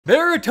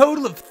There are a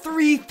total of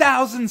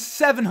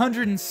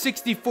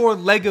 3,764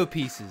 LEGO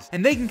pieces,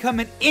 and they can come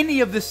in any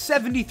of the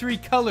 73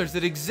 colors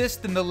that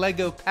exist in the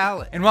LEGO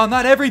palette. And while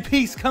not every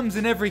piece comes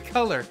in every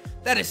color,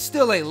 that is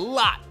still a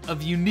lot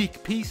of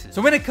unique pieces.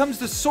 So when it comes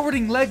to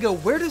sorting LEGO,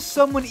 where does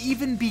someone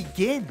even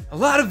begin? A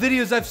lot of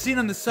videos I've seen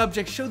on the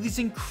subject show these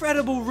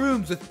incredible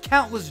rooms with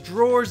countless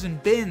drawers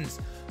and bins,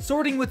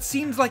 sorting what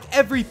seems like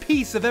every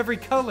piece of every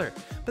color.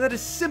 But that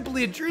is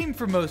simply a dream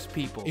for most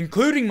people,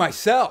 including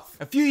myself.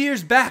 A few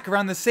years back,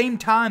 around the same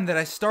time that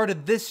I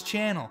started this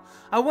channel,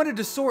 I wanted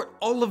to sort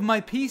all of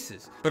my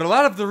pieces, but a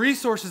lot of the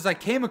resources I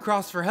came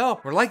across for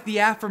help were like the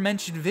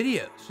aforementioned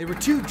videos. They were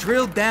too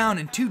drilled down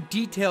and too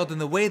detailed in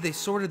the way they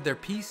sorted their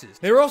pieces.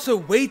 They were also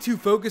way too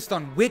focused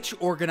on which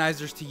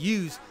organizers to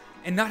use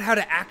and not how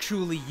to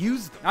actually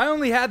use them. I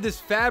only had this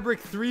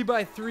fabric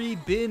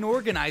 3x3 bin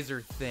organizer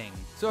thing,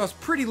 so I was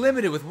pretty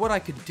limited with what I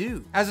could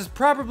do, as is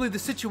probably the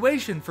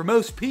situation for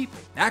most people.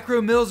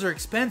 Acro mills are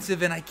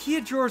expensive, and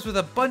IKEA drawers with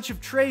a bunch of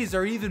trays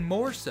are even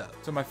more so.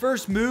 So my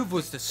first move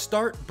was to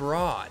start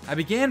broad. I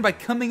began by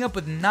coming up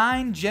with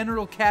 9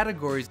 general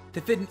categories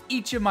to fit in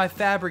each of my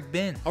fabric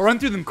bins. I'll run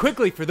through them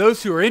quickly for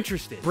those who are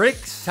interested.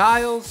 Bricks,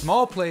 tiles,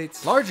 small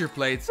plates, larger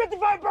plates,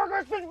 55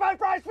 burgers, 55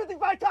 fries,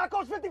 55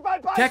 tacos,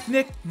 55 pies.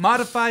 Technic,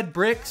 modified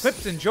bricks,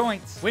 clips and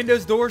joints,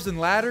 windows, doors, and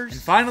ladders,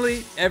 and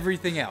finally,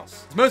 everything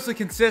else. It mostly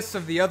consists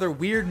of the other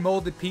weird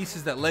molded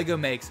pieces that LEGO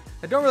makes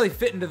that don't really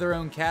fit into their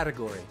own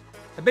category.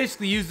 I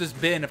basically use this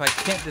bin if I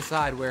can't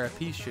decide where a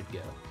piece should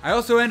go. I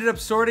also ended up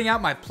sorting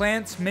out my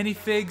plants,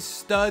 minifigs,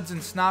 studs,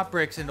 and snot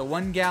bricks into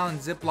 1-gallon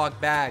Ziploc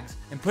bags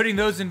and putting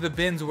those into the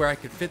bins where I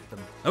could fit them.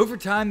 Over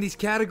time, these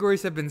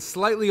categories have been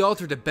slightly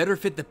altered to better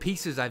fit the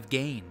pieces I've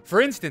gained.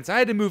 For instance, I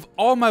had to move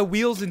all my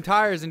wheels and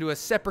tires into a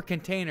separate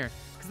container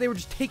because they were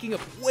just taking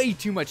up way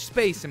too much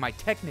space in my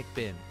Technic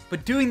bin.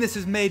 But doing this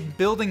has made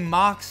building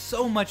MOCs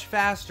so much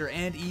faster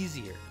and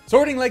easier.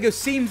 Sorting LEGO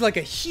seems like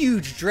a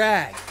huge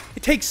drag.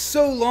 It takes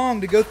so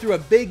long to go through a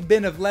big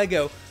bin of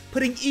LEGO,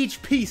 putting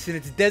each piece in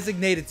its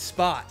designated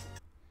spot.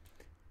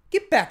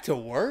 Get back to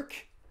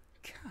work.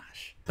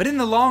 Gosh. But in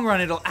the long run,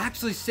 it'll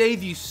actually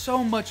save you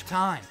so much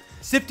time.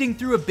 Sifting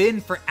through a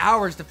bin for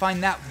hours to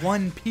find that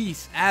one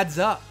piece adds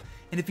up.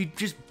 And if you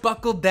just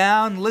buckled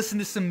down,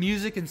 listened to some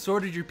music, and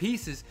sorted your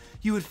pieces,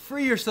 you would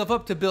free yourself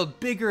up to build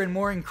bigger and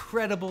more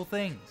incredible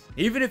things.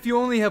 Even if you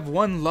only have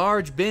one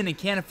large bin and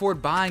can't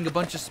afford buying a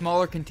bunch of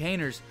smaller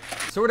containers,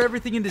 sort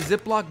everything into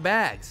Ziploc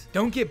bags.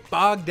 Don't get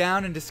bogged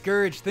down and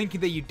discouraged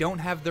thinking that you don't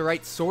have the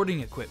right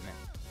sorting equipment.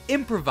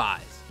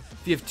 Improvise.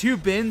 If you have 2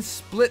 bins,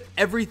 split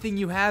everything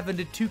you have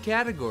into 2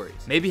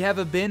 categories. Maybe have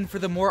a bin for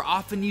the more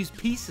often used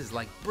pieces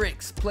like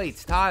bricks,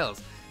 plates,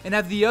 tiles, and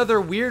have the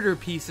other weirder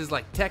pieces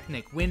like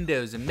Technic,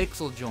 windows, and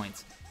mixel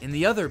joints in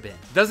the other bin.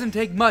 It doesn't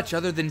take much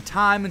other than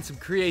time and some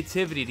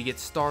creativity to get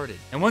started.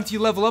 And once you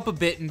level up a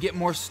bit and get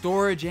more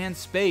storage and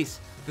space,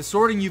 the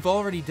sorting you've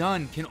already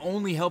done can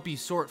only help you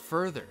sort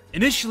further.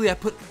 Initially, I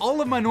put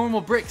all of my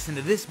normal bricks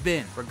into this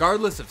bin,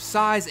 regardless of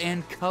size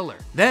and color.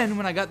 Then,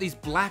 when I got these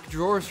black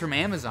drawers from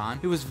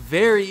Amazon, it was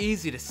very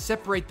easy to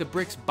separate the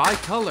bricks by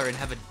color and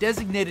have a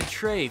designated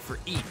tray for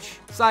each.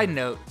 Side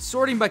note,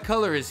 sorting by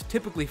color is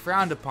typically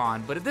frowned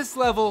upon, but at this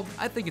level,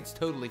 I think it's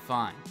totally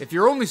fine. If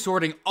you're only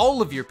sorting all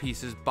of your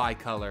pieces by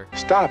color,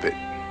 stop it.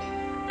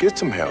 Get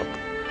some help.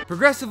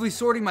 Progressively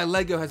sorting my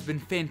LEGO has been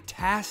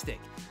fantastic.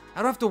 I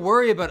don't have to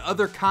worry about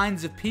other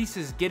kinds of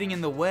pieces getting in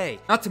the way.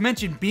 Not to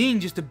mention being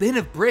just a bin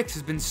of bricks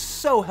has been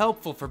so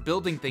helpful for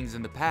building things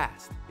in the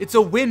past. It's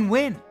a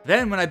win-win.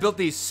 Then when I built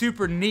these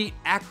super neat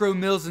Acro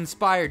Mills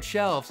inspired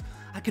shelves,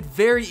 I could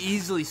very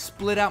easily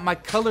split out my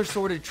color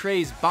sorted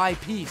trays by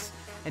piece,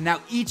 and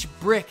now each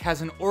brick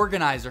has an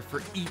organizer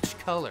for each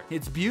color.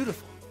 It's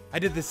beautiful. I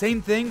did the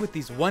same thing with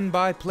these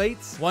 1x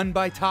plates,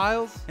 1x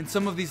tiles, and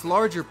some of these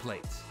larger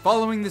plates,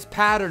 following this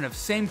pattern of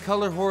same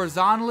color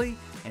horizontally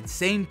and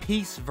same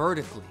piece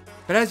vertically.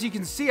 But as you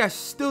can see, I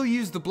still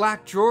use the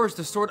black drawers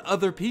to sort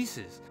other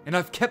pieces, and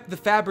I've kept the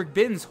fabric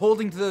bins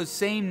holding to those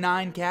same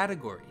 9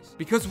 categories.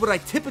 Because what I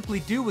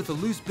typically do with a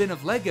loose bin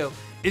of LEGO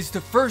is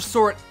to first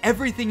sort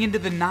everything into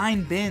the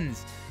 9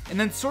 bins, and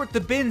then sort the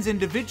bins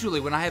individually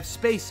when I have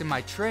space in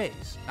my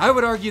trays. I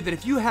would argue that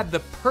if you had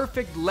the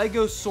perfect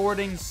LEGO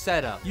sorting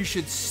setup, you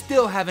should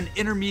still have an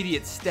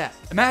intermediate step.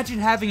 Imagine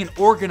having an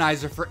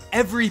organizer for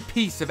every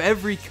piece of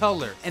every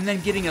color, and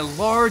then getting a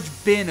large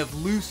bin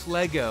of loose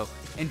LEGO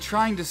and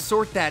trying to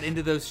sort that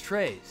into those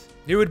trays.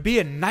 It would be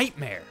a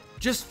nightmare.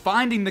 Just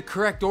finding the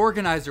correct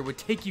organizer would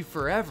take you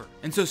forever.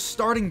 And so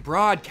starting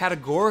broad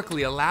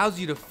categorically allows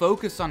you to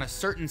focus on a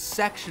certain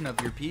section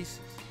of your pieces.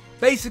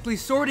 Basically,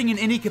 sorting in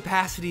any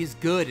capacity is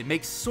good. It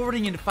makes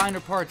sorting into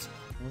finer parts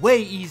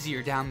way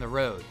easier down the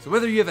road. So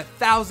whether you have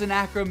 1,000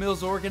 Acro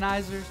Mills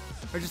organizers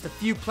or just a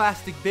few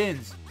plastic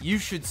bins, you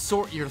should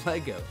sort your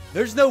LEGO.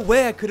 There's no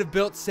way I could have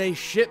built, say,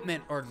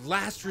 Shipment or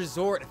Last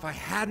Resort if I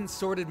hadn't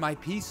sorted my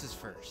pieces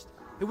first.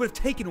 It would have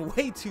taken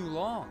way too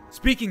long.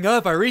 Speaking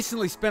of, I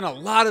recently spent a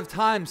lot of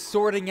time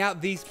sorting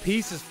out these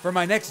pieces for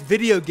my next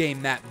video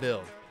game map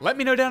build. Let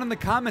me know down in the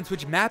comments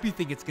which map you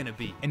think it's gonna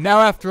be. And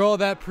now after all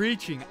that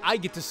preaching, I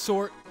get to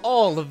sort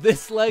all of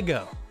this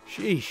Lego.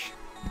 Sheesh.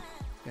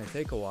 It's gonna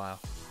take a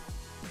while.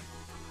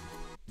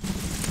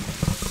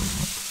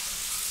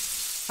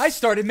 I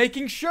started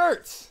making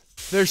shirts.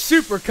 They're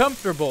super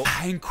comfortable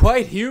and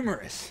quite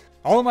humorous.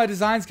 All of my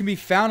designs can be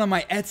found on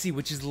my Etsy,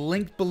 which is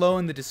linked below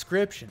in the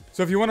description.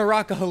 So if you want to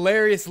rock a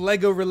hilarious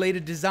Lego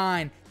related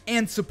design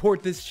and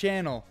support this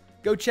channel,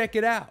 go check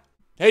it out.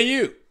 Hey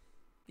you!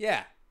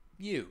 Yeah,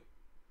 you.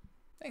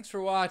 Thanks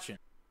for watching.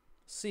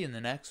 See you in the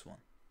next one.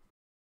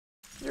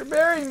 You're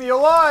burying me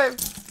alive.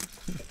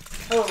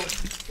 Oh,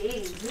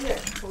 gee, we are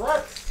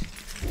close.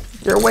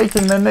 You're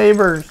waking the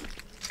neighbors.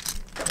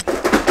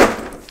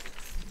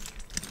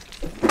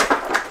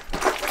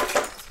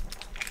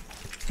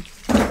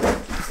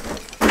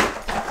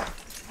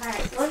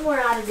 Alright, one more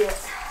ought to do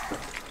it.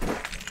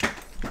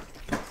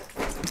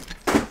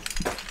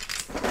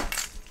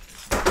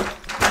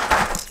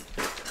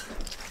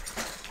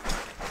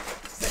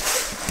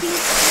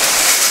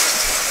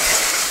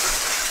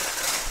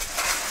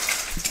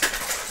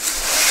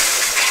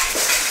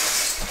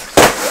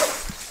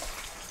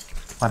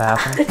 What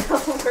happened?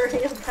 Don't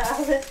worry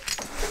about it.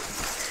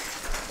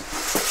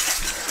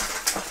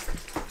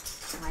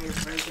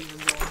 Mine's breaking the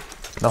door.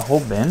 The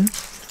whole bin?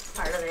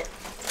 Part of it.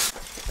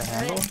 The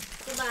handle? Alright,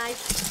 goodbye.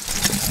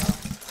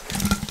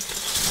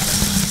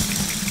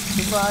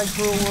 Goodbye,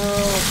 cruel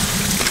world.